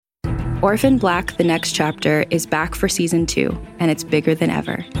Orphan Black: The Next Chapter is back for season 2, and it's bigger than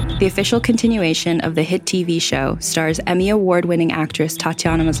ever. The official continuation of the hit TV show stars Emmy Award-winning actress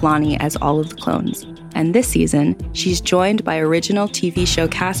Tatiana Maslany as all of the clones. And this season, she's joined by original TV show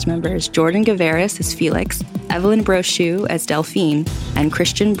cast members Jordan Gavaris as Felix, Evelyn Brochu as Delphine, and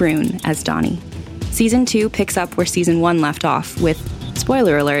Christian Brune as Donnie. Season 2 picks up where season 1 left off with,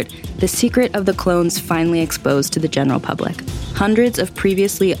 spoiler alert, the secret of the clones finally exposed to the general public. Hundreds of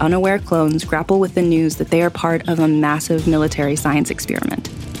previously unaware clones grapple with the news that they are part of a massive military science experiment.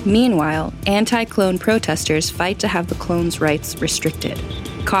 Meanwhile, anti-clone protesters fight to have the clones' rights restricted.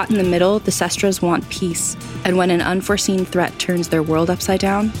 Caught in the middle, the Sestras want peace, and when an unforeseen threat turns their world upside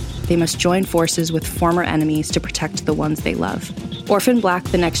down, they must join forces with former enemies to protect the ones they love. Orphan Black: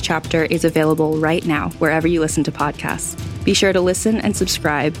 The Next Chapter is available right now wherever you listen to podcasts. Be sure to listen and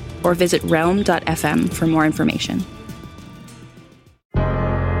subscribe, or visit realm.fm for more information.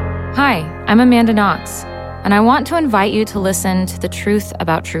 Hi, I'm Amanda Knox, and I want to invite you to listen to The Truth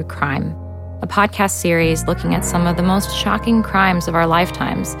About True Crime, a podcast series looking at some of the most shocking crimes of our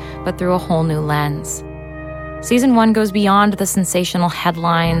lifetimes, but through a whole new lens. Season 1 goes beyond the sensational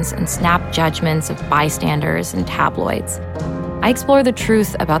headlines and snap judgments of bystanders and tabloids. I explore the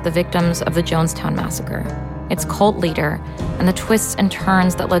truth about the victims of the Jonestown Massacre, its cult leader, and the twists and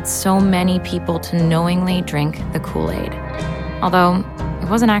turns that led so many people to knowingly drink the Kool-Aid. Although, it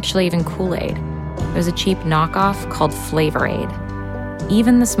wasn't actually even Kool-Aid. It was a cheap knockoff called Flavor Aid.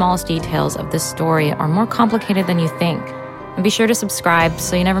 Even the smallest details of this story are more complicated than you think. And be sure to subscribe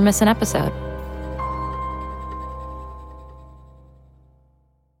so you never miss an episode.